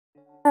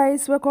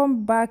Guys,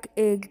 welcome back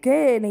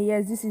again.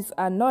 Yes, this is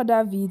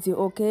another video.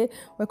 Okay,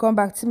 welcome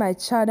back to my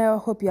channel.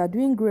 Hope you are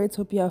doing great,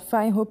 hope you are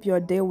fine, hope your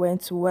day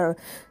went well.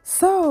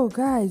 So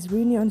guys,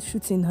 reunion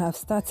shooting have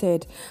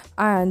started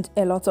and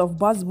a lot of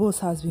buzz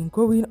has been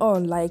going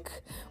on. Like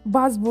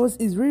buzz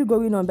is really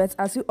going on, but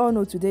as you all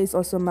know, today is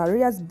also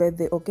Maria's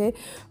birthday. Okay,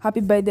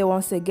 happy birthday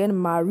once again,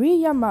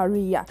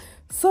 Maria.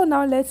 So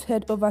now let's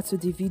head over to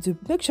the video.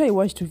 Make sure you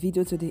watch the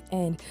video to the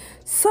end.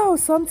 So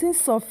something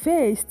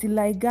surfaced,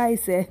 like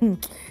guys,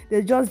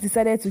 they just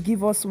decided to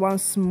give us one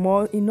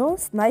small,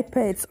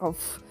 snippet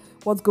of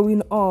what's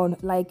going on.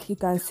 Like you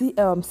can see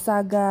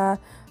Saga,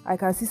 I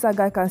can see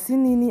Saga, I can see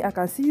Nini, I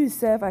can see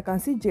Yusef, I can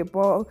see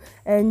J-Ball,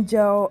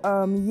 Angel,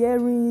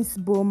 Earrings,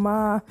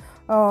 Boma,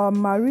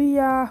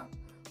 Maria.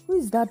 Who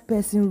is that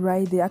person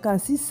right there? I can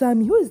see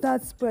Sammy. Who is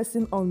that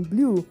person on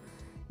blue?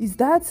 Is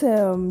that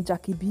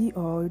Jackie B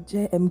or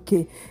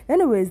JMK?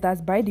 Anyways, that's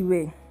by the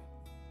way.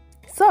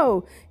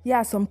 So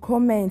yeah, some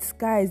comments,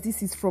 guys.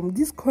 This is from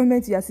this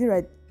comment you are seeing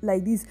right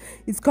like this.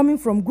 It's coming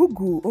from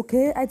Google.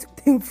 Okay, I took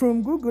them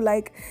from Google.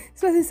 Like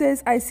this person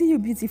says, I see you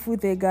beautiful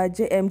Tega,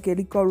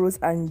 JMK, Liquorose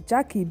and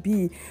Jackie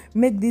B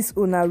make this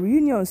on a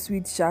reunion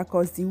sweet sha,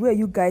 cause the way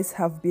you guys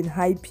have been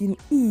hyping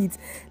it,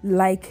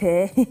 like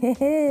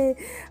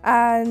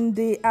and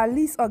the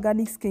Alice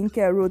Organic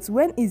Skincare wrote,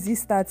 when is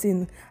this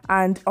starting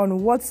and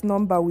on what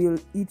number will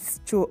it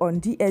show on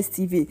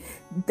DSTV?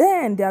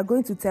 Then they are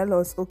going to tell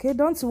us. Okay,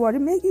 don't worry,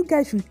 make you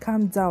guys should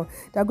calm down.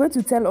 They're going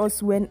to tell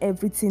us when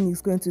everything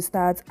is going to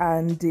start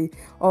and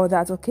all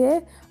that.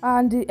 Okay,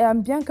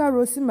 and Bianca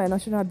Rossi, my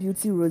national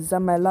beauty, Rosa,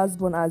 my last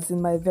born, as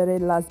in my very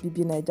last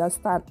Bbnaija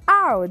stand.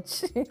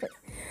 Ouch.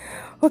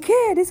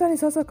 Okay, this one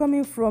is also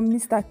coming from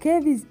Mr.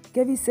 Kevi.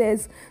 Kevi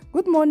says,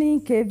 good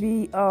morning,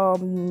 Kevi.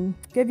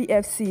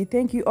 KVFC,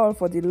 thank you all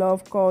for the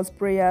love, calls,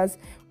 prayers.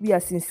 We are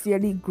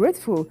sincerely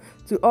grateful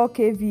to all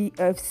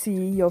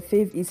KVFC. Your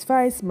fave is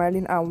fine,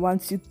 smiling, and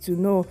wants you to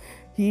know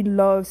he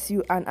loves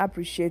you and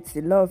appreciates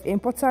the love.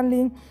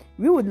 Importantly,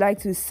 we would like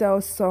to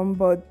tell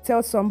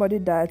somebody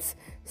that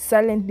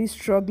silently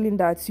struggling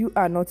that you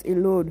are not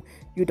alone.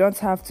 You don't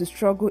have to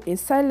struggle in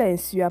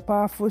silence. You are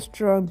powerful,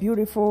 strong,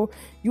 beautiful.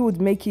 You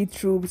would make it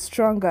through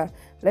stronger.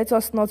 Let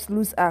us not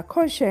lose our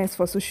conscience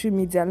for social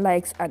media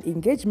likes and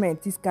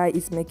engagement. This guy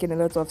is making a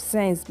lot of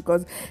sense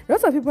because a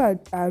lot of people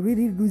are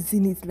really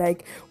losing it.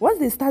 Like once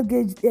they start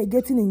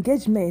getting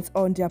engagement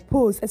on their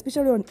posts,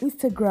 especially on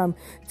Instagram,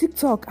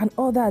 TikTok and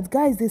all that,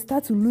 guys, they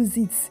start to lose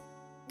it.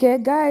 Okay,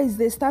 guys,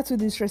 they start to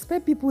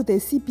disrespect people. They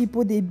see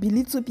people, they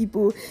belittle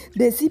people.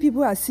 They see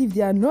people as if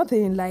they are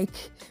nothing. Like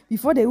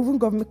before they even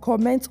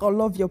comment or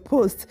love your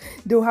post,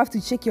 they'll have to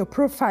check your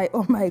profile.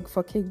 Oh my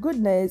fucking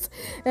goodness.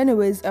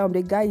 Anyways,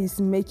 the guy is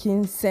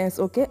making sense.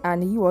 Okay,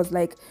 and he was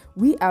like,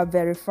 we are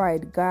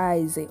verified,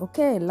 guys.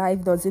 Okay,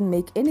 life doesn't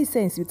make any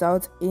sense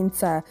without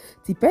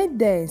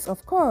interdependence,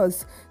 of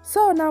course.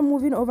 So now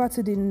moving over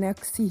to the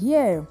next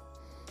here.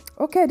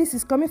 Okay, this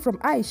is coming from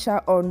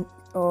Aisha on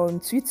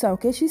Twitter.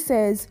 Okay, she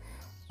says,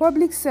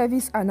 public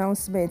service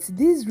announcement,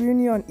 this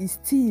reunion is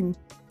team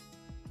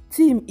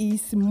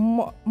is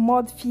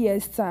mod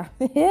fiesta.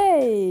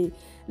 Hey,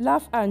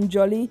 laugh and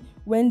jolly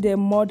when they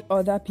mod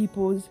other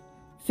people's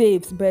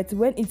faves, but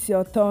when it's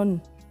your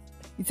turn,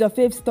 it's your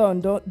fave's turn,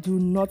 do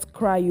not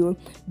cry. You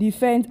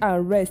defend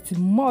and rest.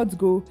 Mods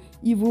go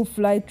evil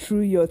fly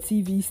through your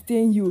TV,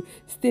 staying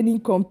in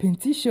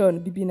competition.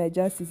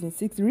 Bbnaija season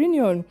 6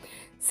 reunion.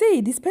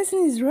 See, this person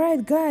is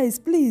right, guys.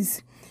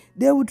 Please,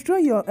 they would throw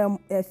your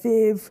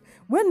fave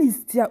when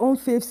it's their own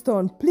fave's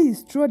turn.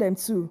 Please throw them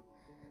too.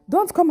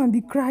 Don't come and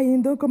be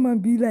crying. Don't come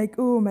and be like,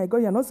 oh my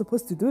god, you're not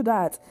supposed to do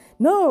that.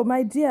 No,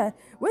 my dear,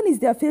 when it's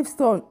their fave's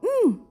turn,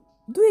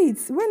 do it.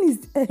 When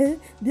is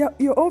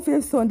your own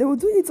favorite son, they will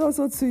do it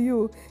also to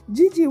you.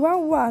 Gigi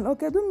 1-1.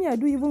 Okay, do me, I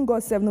do even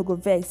got 7 no go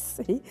vex.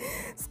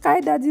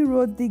 Sky Daddy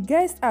wrote, the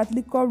guest at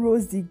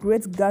Liquorose, the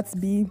Great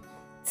Gatsby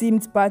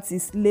themed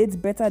parties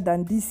laid better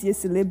than this year's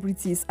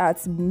celebrities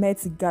at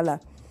Met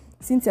Gala.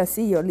 Cynthia,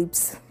 see your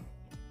lips.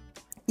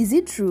 Is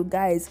it true,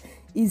 guys?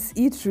 Is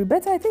it true?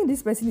 But I think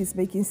this person is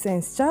making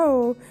sense.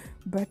 Ciao.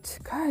 But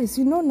guys,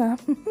 you know now.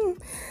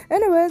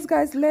 Anyways,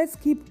 guys, let's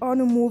keep on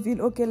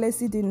moving. Okay, let's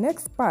see the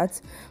next part.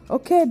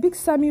 Okay, Big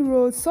Sammy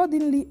wrote,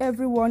 suddenly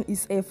everyone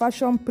is a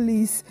fashion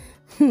police.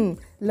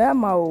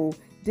 Lamao.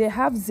 They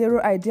have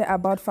zero idea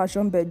about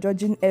fashion but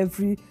judging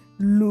every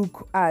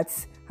look at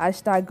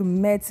hashtag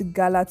Met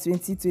Gala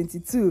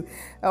 2022.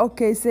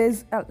 Okay,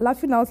 says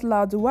laughing out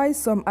loud, why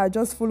some are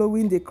just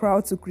following the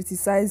crowd to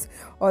criticize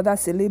other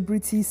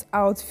celebrities'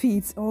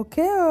 outfits.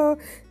 Okay,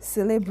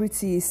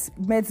 celebrities,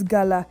 Met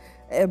Gala,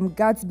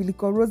 Gatsby,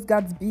 Liquorose,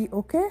 Gatsby.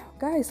 Okay,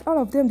 guys, all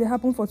of them, they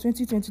happen for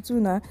 2022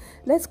 now.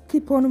 Let's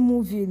keep on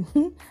moving.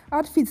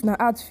 Outfits now,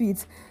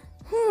 outfits.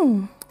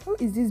 Who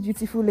is this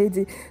beautiful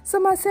lady?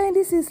 Some are saying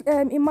this is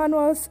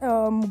Emmanuel's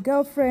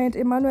girlfriend.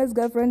 Emmanuel's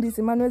girlfriend is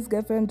Emmanuel's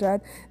girlfriend.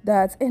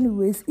 That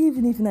anyways,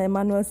 even if not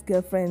Emmanuel's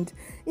girlfriend,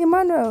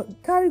 Emmanuel,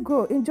 carry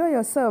go, enjoy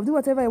yourself, do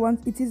whatever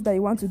it is that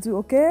you want to do.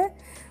 Okay,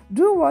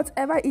 Do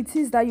whatever it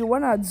is that you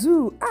wanna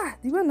do.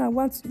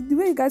 The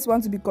way you guys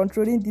want to be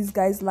controlling this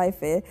guy's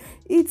life,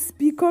 it's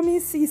becoming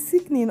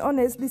sickening,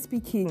 honestly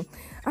speaking.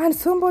 And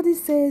somebody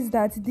says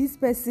that this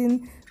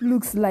person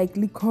looks like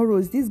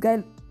Liquorose. This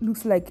guy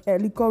looks like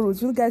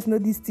Liquorose. You guys know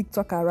this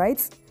TikToker,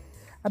 right?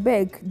 I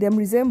beg them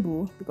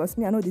resemble, because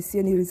me I know they see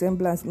any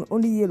resemblance.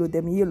 Only yellow,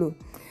 them yellow.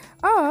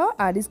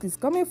 And this is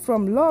coming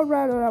from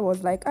Laura. Laura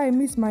was like, I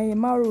miss my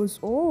Emaros.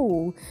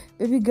 Oh,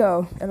 baby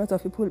girl, a lot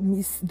of people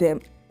miss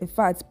them. In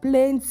fact,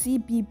 plenty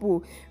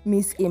people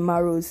miss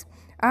Emaros.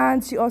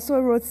 And she also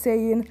wrote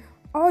saying,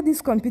 all this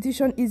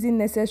competition isn't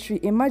necessary.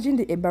 Imagine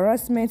the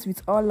embarrassment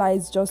with all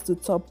lies just to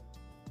top.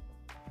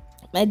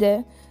 My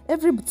dear,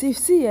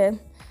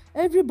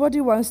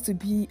 everybody wants to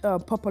be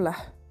popular.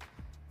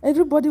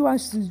 Everybody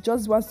wants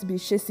to be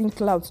chasing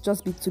clouds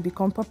to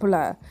become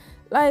popular.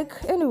 Like,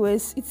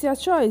 anyways, it's your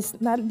choice,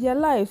 not your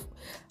life.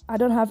 I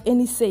don't have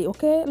any say,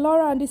 okay?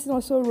 Laura and this is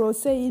also Rose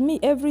saying, me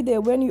every day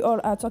when you all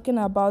are talking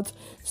about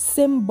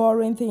same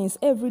boring things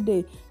every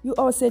day, you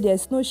all say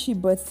there's no shit,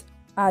 but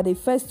are the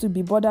first to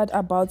be bothered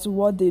about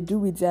what they do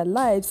with their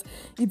lives.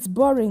 It's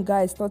boring,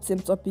 guys. Not same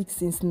topic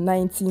since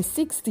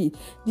 1960.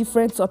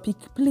 Different topic,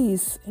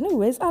 please.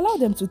 Anyways, allow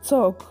them to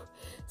talk.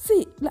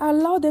 See,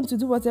 allow them to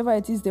do whatever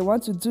it is they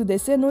want to do. They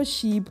say no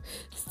sheep.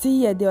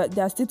 See, they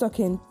are still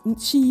talking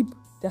sheep.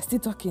 They're still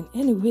talking.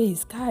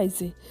 Anyways,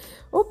 guys.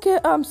 Okay,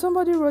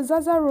 somebody wrote,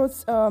 Zaza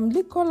wrote,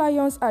 Liquor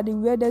lions are the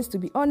weirdest, to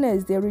be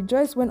honest. They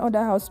rejoice when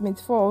other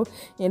housemates fall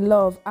in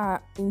love,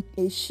 are in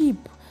a ship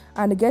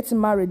and get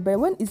married.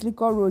 But when it's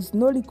Liquorose,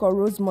 no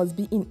Liquorose must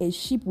be in a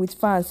ship with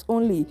fans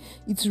only.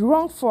 It's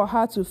wrong for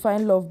her to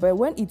find love, but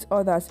when it's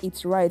others,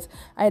 it's right.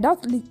 I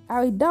doubt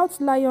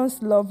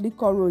lions love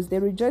Liquorose. They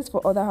rejoice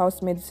for other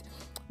housemates,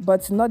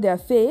 but not their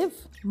fave.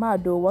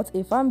 Mado, what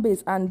a fan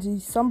base. And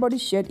somebody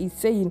shared it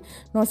saying,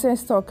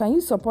 nonsense talk. Can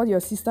you support your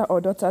sister or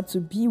daughter to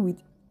be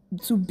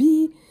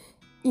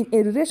in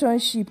a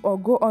relationship or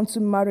go on to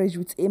marriage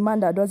with a man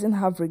that doesn't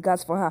have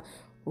regards for her?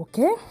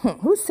 Okay,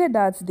 who said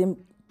that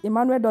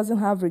Emmanuel doesn't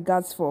have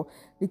regards for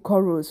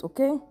Liquorose?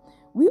 Okay,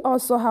 we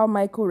also how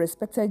Michael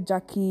respected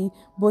Jackie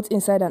both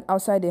inside and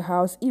outside the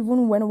house,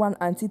 even when one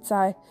auntie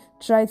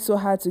tried so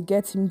hard to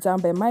get him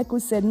down, but Michael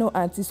said, no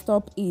auntie,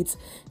 stop it.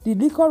 Did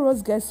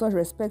Liquorose get such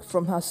respect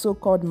from her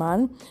so-called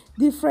man?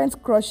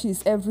 Different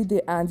crushes every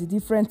day and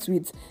different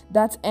tweets.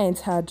 That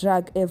ends her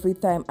drag every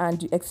time,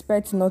 and you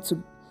expect not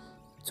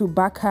to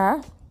back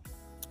her?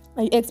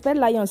 And you expect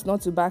lions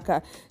not to back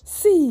her?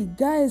 See,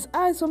 guys,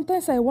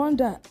 sometimes I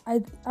wonder,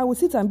 I will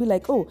sit and be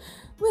like, oh,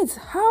 wait,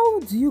 how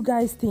do you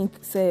guys think,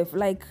 Seth?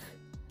 Like,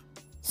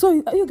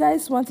 so you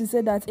guys want to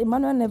say that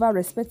Emmanuel never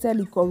respected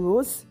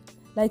Liquorose?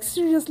 Like,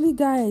 seriously,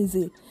 guys?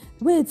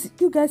 Wait,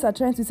 you guys are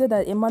trying to say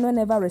that Emmanuel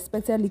never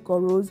respected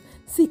Liquorose?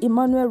 See,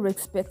 Emmanuel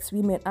respects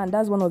women, and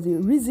that's one of the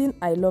reasons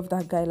I love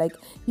that guy. Like,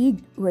 he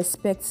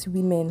respects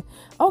women.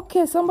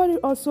 Okay, somebody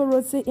also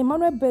wrote, say,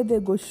 Emmanuel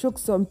birthday go shock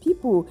some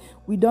people.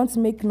 We don't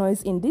make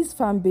noise in this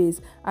fan base,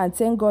 and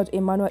thank God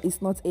Emmanuel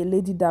is not a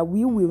lady that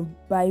we will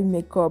buy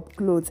makeup,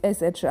 clothes,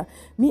 etc.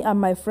 Me and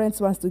my friends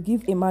wants to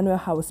give Emmanuel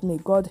house. May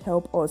God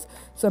help us.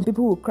 Some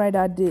people will cry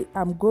that day.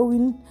 I'm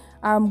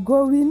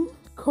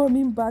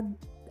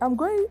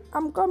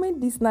coming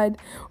this night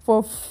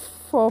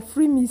for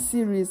free me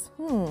series.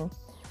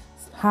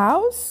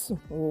 House?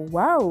 Oh,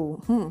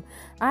 wow.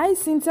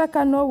 Cynthia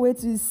cannot wait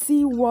to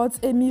see what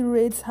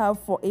Emirates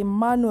have for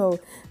Emmanuel.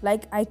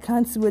 Like, I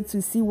can't wait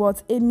to see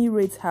what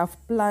Emirates have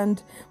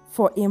planned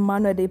for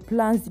Emmanuel. The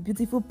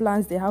beautiful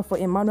plans they have for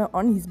Emmanuel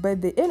on his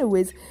birthday.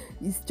 Anyways,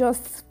 it's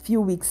just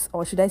few weeks,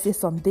 or should I say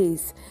some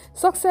days.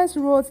 Success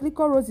wrote,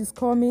 Liquorose is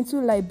coming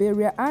to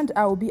Liberia and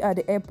I will be at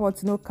the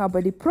airport, no car.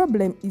 But the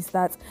problem is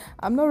that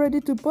I'm not ready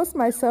to post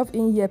myself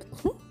in yet.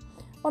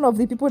 One of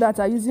the people that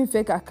are using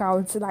fake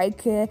accounts,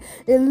 like a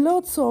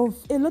lot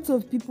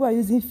of people are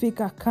using fake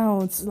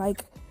accounts,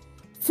 like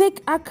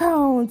fake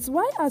accounts.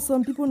 Why are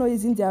some people not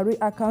using their real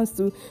accounts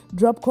to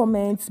drop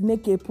comments,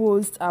 make a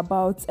post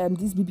about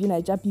these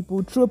Bbnaija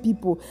people, troll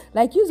people?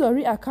 Like, use your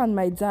real account,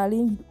 my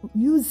darling.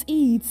 Use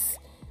it.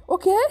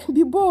 Okay,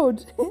 be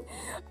bold.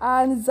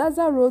 And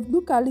Zaza wrote,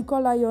 look at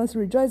Liquor Lions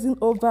rejoicing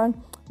over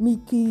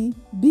Mickey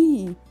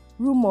B.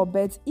 Rumor,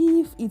 but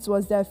if it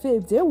was their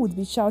fave, they would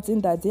be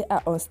shouting that they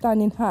are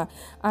outstanding her,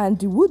 and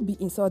they would be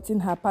insulting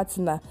her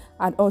partner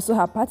and also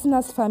her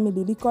partner's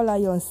family. Liquor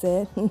Lions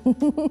said,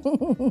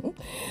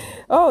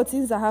 oh,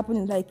 things are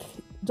happening, like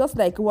just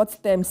like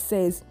what them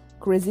says,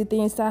 crazy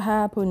things are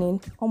happening.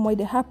 Oh my,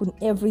 they happen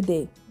every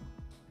day.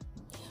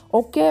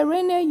 Okay,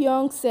 Rene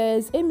Young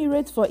says,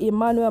 Emirates for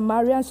Emmanuel,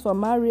 Marians for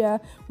Maria,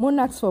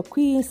 Monarchs for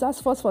Queen,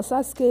 Sasforce for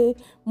Sasuke,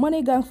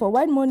 Money Gang for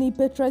White Money,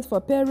 Patriots for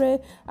Pere,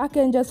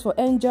 Archangels for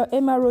Angel,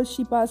 Emerald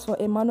Shippers for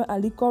Emmanuel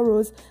and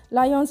Liquorose,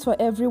 Lions for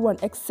everyone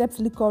except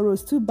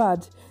Liquorose. Too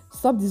bad.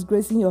 Stop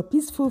disgracing your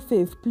peaceful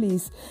faith,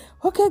 please.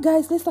 Okay,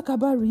 guys, let's talk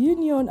about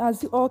reunion.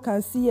 As you all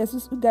can see, yes,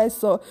 you guys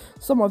saw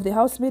some of the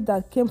housemates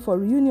that came for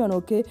reunion.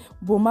 Okay,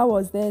 Boma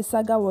was there,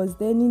 Saga was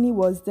there, Nini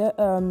was there,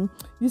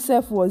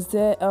 Yusuf was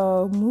there,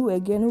 who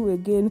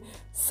again,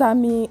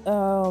 Sammy,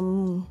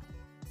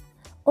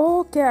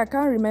 okay, I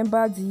can't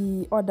remember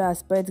the other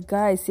aspect,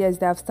 guys. Yes,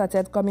 they have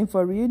started coming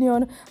for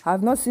reunion.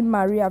 I've not seen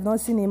Marie, I've not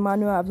seen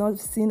Emmanuel, I've not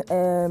seen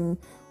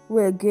who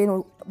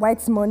again,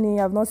 White Money,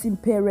 I've not seen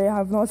Pere,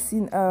 I've not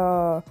seen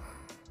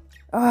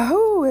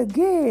who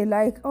again,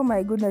 like, oh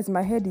my goodness,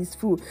 my head is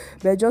full.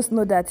 But just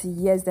know that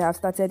yes, they have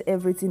started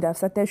everything, they have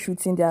started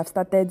shooting, they have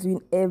started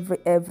doing every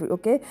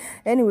okay.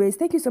 Anyways,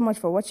 thank you so much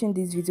for watching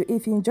this video.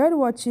 If you enjoyed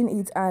watching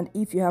it and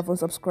if you haven't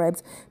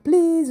subscribed,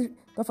 please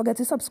don't forget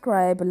to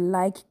subscribe,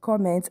 like,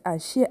 comment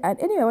and share. And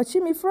anyway,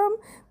 watching me from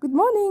good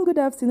morning, good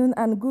afternoon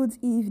and good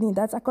evening,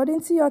 that's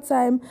according to your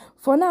time.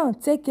 For now,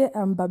 take care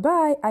and bye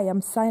bye. I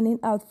am signing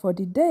out for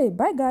the day.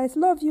 Bye guys,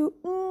 love you.